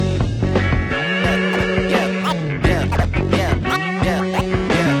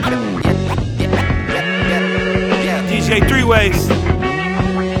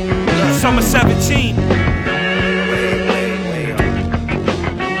Summer 17. Good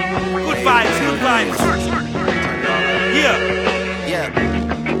vibes, good vibes. Yeah.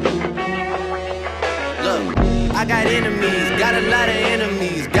 Look, I got enemies, got a lot of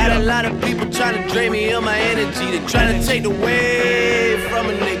enemies. Got a lot of people trying to drain me of my energy. They trying to take away from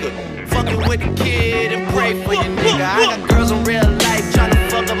a nigga. Fucking with the kid and pray for your nigga. I got girls in real life trying to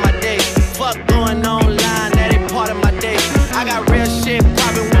fuck up my day. Fuck going online, that ain't part of my day. I got real shit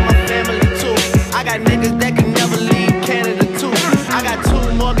poppin' with my family too. I got niggas that can never leave Canada too. I got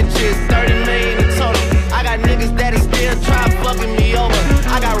 2 mortgages, 30 million in total. I got niggas that is still trying fucking me over.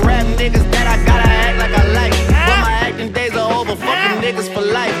 I got rap niggas that I gotta act like I like. But my acting days are over, fucking niggas for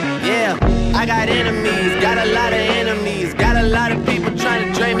life. Yeah, I got enemies, got a lot of enemies. Got a lot of people trying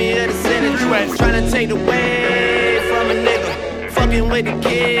to drain me of this energy. Trying to take away from a nigga. Fucking with the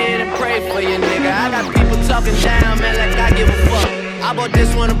kid and pray for your nigga. I got people talking down, man, like I give a fuck. I bought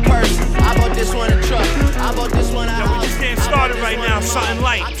this one a purse, I bought this one a truck, I bought this one a house. Yo, we just getting started right now, something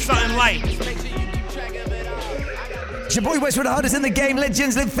light, something light. It's your boy Westwood, the hardest in the game.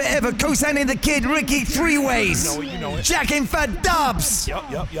 Legends live forever. Co-signing the kid, Ricky Three Ways. You know it. Jacking for dubs.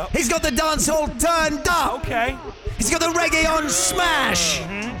 Yup. He's got the dancehall turned up. Okay. He's got the reggae on smash.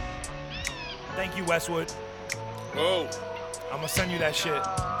 Mm-hmm. Thank you, Westwood. Whoa. I'm gonna send you that shit.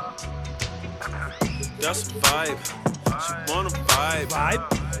 That's a vibe. She wanna vibe. Vibe.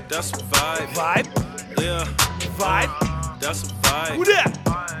 That's a vibe. Vibe. Yeah. Vibe. That's a vibe. Who that?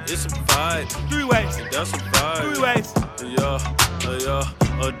 It's a vibe. 3 ways. That's a vibe. 3 ways. Yeah.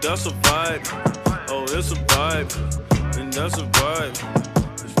 That's a vibe. Oh, it's a vibe. And that's a vibe.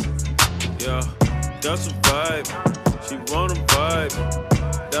 Yeah. That's a vibe. She wanna vibe.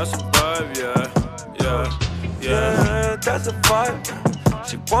 That's a vibe. Yeah. That's a vibe.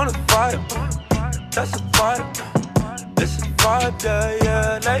 She wanna vibe. That's a vibe. It's a vibe,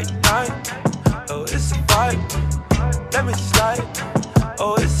 yeah. Late night. Oh, it's a vibe. Let me slide.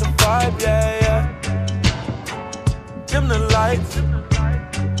 Oh, it's a vibe, yeah. Dim the lights.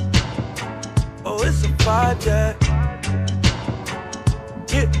 Oh, it's a vibe, yeah.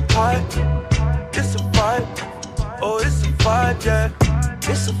 Get high. It's a vibe. Oh, it's a vibe, yeah.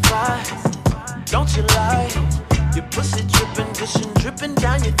 It's a vibe. Don't you lie. Your pussy dripping, gushing, dripping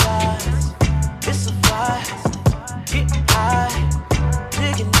down your thighs. It's a vibe. Get high.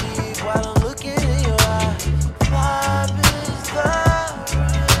 Digging deep while I'm looking in your eyes. Vibe is the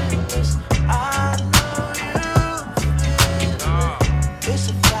realest. I know you feel it. It's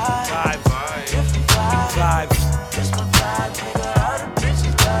a vibe. It's a vibe. Vibes. It's my vibe, nigga. All the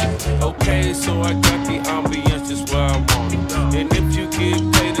bitches like it. Okay, so I got the ambience just where I want it. And if you get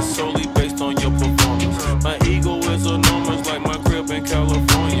paid, it's solely based on your performance. My ego is enormous like my crib in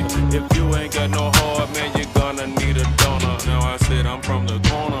California. If you ain't got no heart, man, you're gonna need a donor. Now I said I'm from the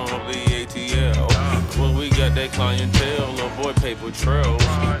corner of the ATL. Well, we got that clientele, avoid paper trails.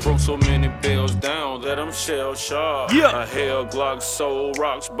 Broke so many bills down that I'm shell-shocked. Yeah. A hell Glock sold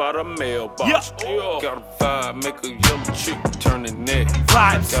rocks by the mailbox. Yeah. Got a vibe, make a yellow chick turn the neck.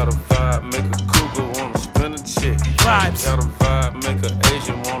 Vibes. Got a vibe, make a cougar wanna spin a chick. Vibes. Got a vibe, make a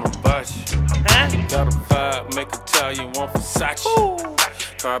Asian wanna bite you. Huh? Got a vibe, make Italian want Versace. Ooh.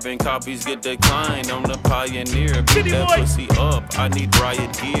 Carbon copies get declined, I'm the pioneer. Beat Kitty that boy. pussy up, I need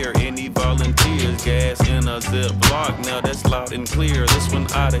riot gear. Any volunteers, gas in a zip block. Now that's loud and clear, this one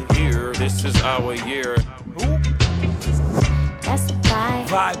out of here. This is our year. That's a vibe.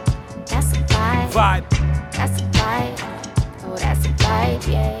 Vibe. That's a vibe. Vibe. That's a vibe. Oh, that's a vibe.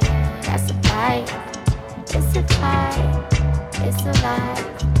 Yeah. That's a vibe. It's a vibe. It's a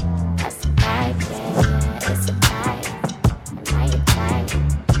vibe. That's a vibe. Yeah. It's a vibe. Now you're tired.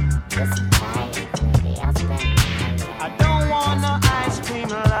 It's a vibe. Maybe I'll spend. I don't want no ice cream,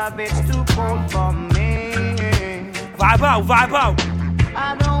 love, it's too cold for me. Vibe out, vibe out.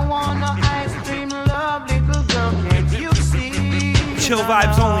 I don't want no ice cream, love, little girl, can't you see? Chill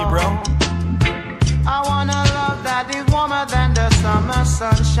vibes only, bro. I want a love that is warmer than the summer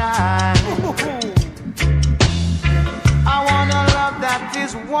sunshine. I want a love that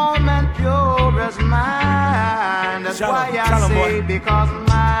is warm and pure as mine. That's Tell why him, I tell him, say, boy. because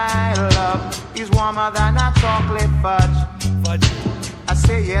my love is warmer than a chocolate fudge. Fudge. I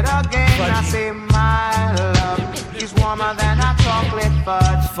say it again, Fudgy. I say my love is warmer than a chocolate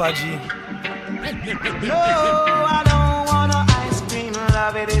fudge. Fudgy. No, I don't want no ice cream,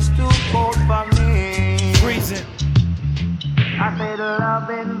 love, it is too cold for me. Freezing. I say the love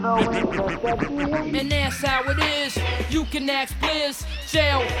in the winter. And that's how it is. You can ask Blizz.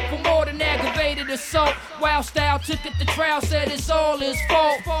 Jail for more than aggravated assault. Wild style took it to trial, said it's all his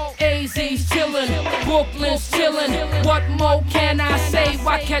fault. AZ's chillin', Brooklyn's chillin'. What more can I say?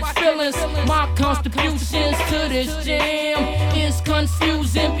 Why catch feelings? My contributions to this jam is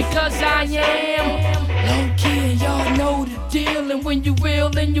confusing because I am low key, y'all know the deal. And when you will,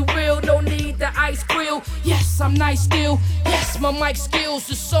 no need the ice grill. Yes, I'm nice still. Yes, my mic skills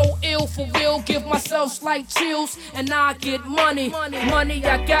are so ill for real. Give myself slight chills and I get money. Money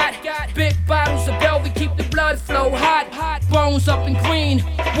I got. Big bottles of Bell, we keep the blood flow hot. Bones up in green,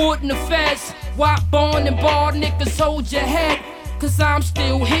 wood in the fence. White born and bald niggas hold your head. Cause I'm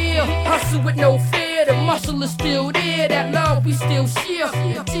still here, hustle with no fear. The muscle is still there, that love we still share.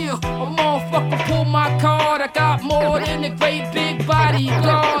 Until a motherfucker pull my card, I got more than a great big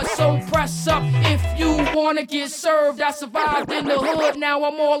bodyguard. So press up if you wanna get served. I survived in the hood, now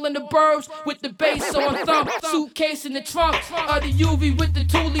I'm all in the burbs with the bass on thump. Suitcase in the trunk of the UV with the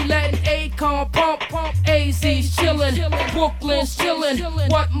toolie, letting Akon pump. AZ's chillin', Brooklyn's chillin'.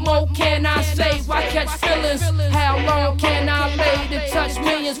 What more can I say? Why catch feelings? How long can I lay to touch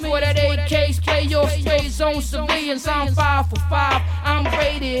millions for that AK spray your sprays on civilians? I'm 5 for 5, I'm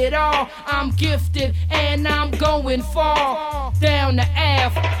rated R, I'm gifted and I'm going far. Down the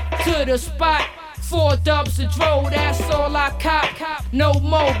Ave to the spot. 4 dubs a dro, that's all I cop. No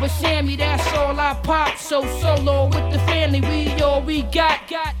more, but Sammy, that's all I pop. So solo with the family, we all we got.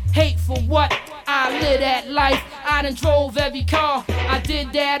 Hate for what? I live that life. I done drove every car. I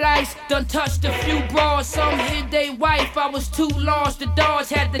did that ice. Done touched a few bras. Some hid they wife. I was too lost to dodge.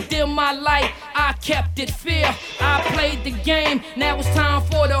 Had to dim my light. I kept it fair. I played the game. Now it's time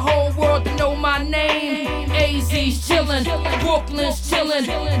for the whole world to know my name. AZ's chillin', Brooklyn's chillin'.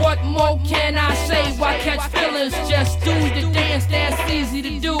 What more can I say? Why catch feelings? Just do the dance, that's easy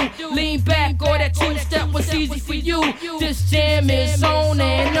to do. Lean back, or that 2-step was easy for you. This jam is on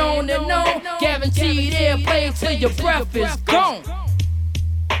and on and on. Guaranteed airplay till your breath is gone.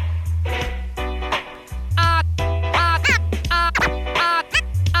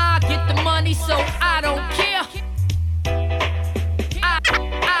 I get the money, so I don't care.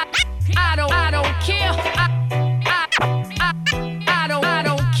 I don't care. I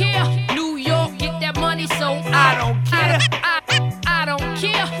don't care. New York, get that money, so I don't care. I don't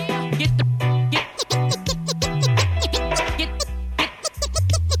care. Get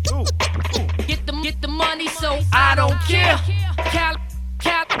the money, so I don't care.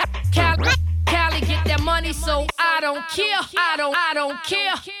 Cali, get that money, so I don't care. I don't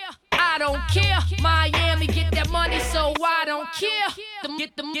care. I don't care. Miami, get that money, so I don't care.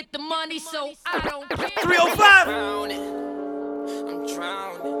 Get the money, so I don't care. 305 I'm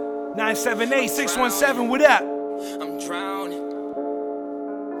drowning. 978-617, what up? I'm drowning.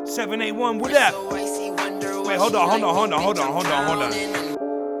 781, what up? Wait, hold on.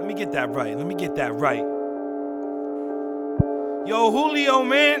 Let me get that right. Yo, Julio,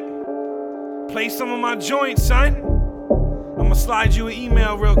 man. Play some of my joints, son. I'ma slide you an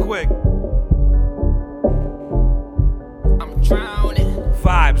email real quick. I'm drowning.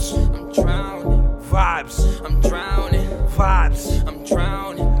 Vibes. I'm drowning. Vibes. I'm drowning. Vibes. I'm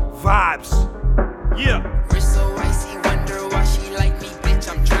drowning. Vibes. Yeah. Wrist so icy, wonder why she like me, bitch.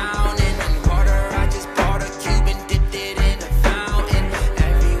 I'm drowning in water. I just bought a cube and dipped it in a fountain.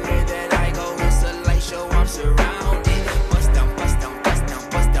 Everywhere that I go, it's a light show. I'm surrounded. Bust down, bust down, bust down,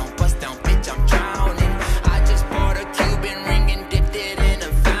 bust down, bust down, bitch. I'm drowning. I just bought a Cuban ring and dipped it in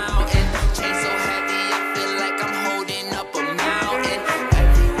a fountain. Chain so heavy, I feel like I'm holding up a mountain.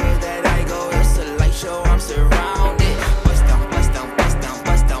 Everywhere that I go, it's a light show. I'm surrounded. Bust down, bust down, bust down,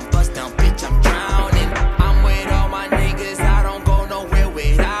 bust down, bust down, bitch.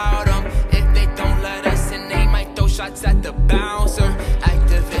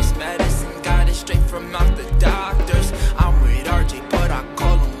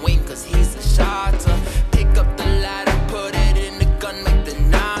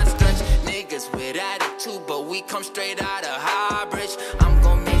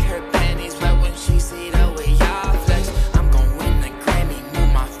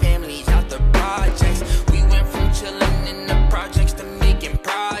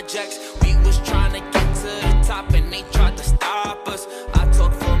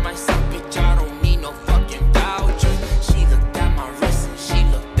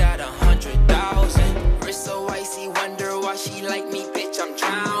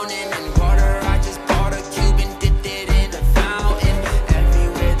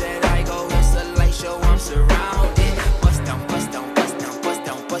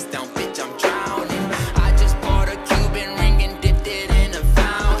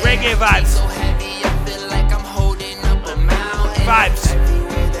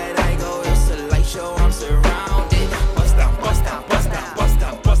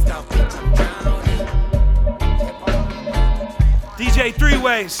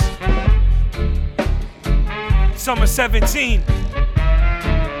 Ways. Summer 17.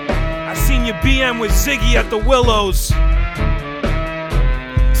 I seen your BM with Ziggy at the Willows.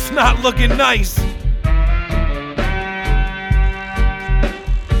 It's not looking nice.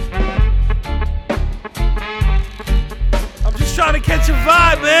 I'm just trying to catch a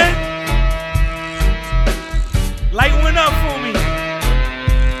vibe, man. Light one up for me.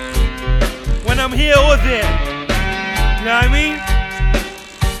 When I'm here or there. You know what I mean?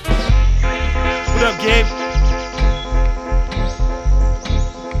 What up, Gabe?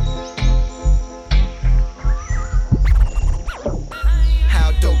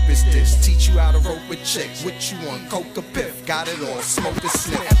 How dope is this? Teach you how to rope with chicks. What you want? Coke or piff? Got it all. Smoke or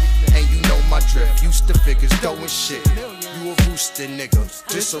sniff. And you know my drift. Used to figures dough and shit. You a rooster nigga.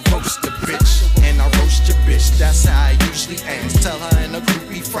 Just a roaster bitch. And I roast your bitch. That's how it usually ends. Tell her and her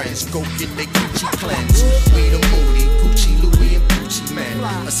groupie friends. Go get their Gucci cleanse. We the moody. Gucci Louis and Gucci man.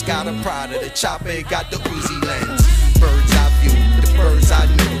 Escada Prada. The chopper it got the Uzi lens. Birds I view. The birds I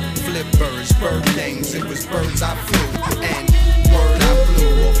knew. Flip birds. Bird names. It was birds I flew. And word I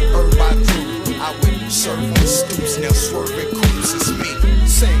blew off herb I drew. I would serve on stoops, now swerving coops, it's me.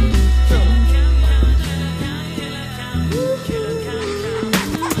 Sing.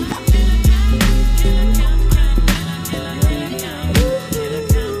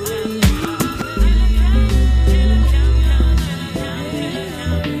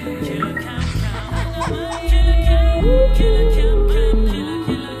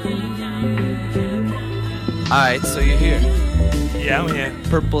 Alright, so you're here. Yeah, I'm here.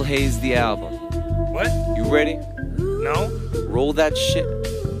 Purple Haze, the album. What? You ready? No? Roll that shit.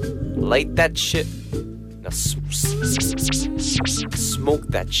 Light that shit. Now smoke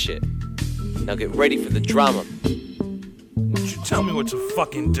that shit. Now get ready for the drama. Would you tell me what to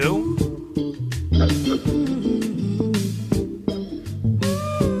fucking do?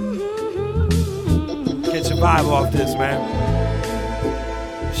 Get your vibe off this, man.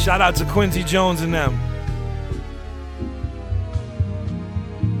 Shout out to Quincy Jones and them.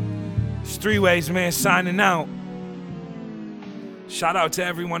 It's Three Ways, man, signing out. Shout out to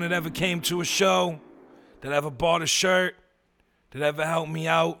everyone that ever came to a show, that ever bought a shirt, that ever helped me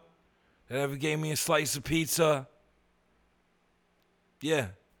out, that ever gave me a slice of pizza. Yeah,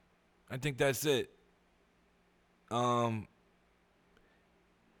 I think that's it.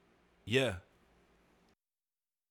 Yeah.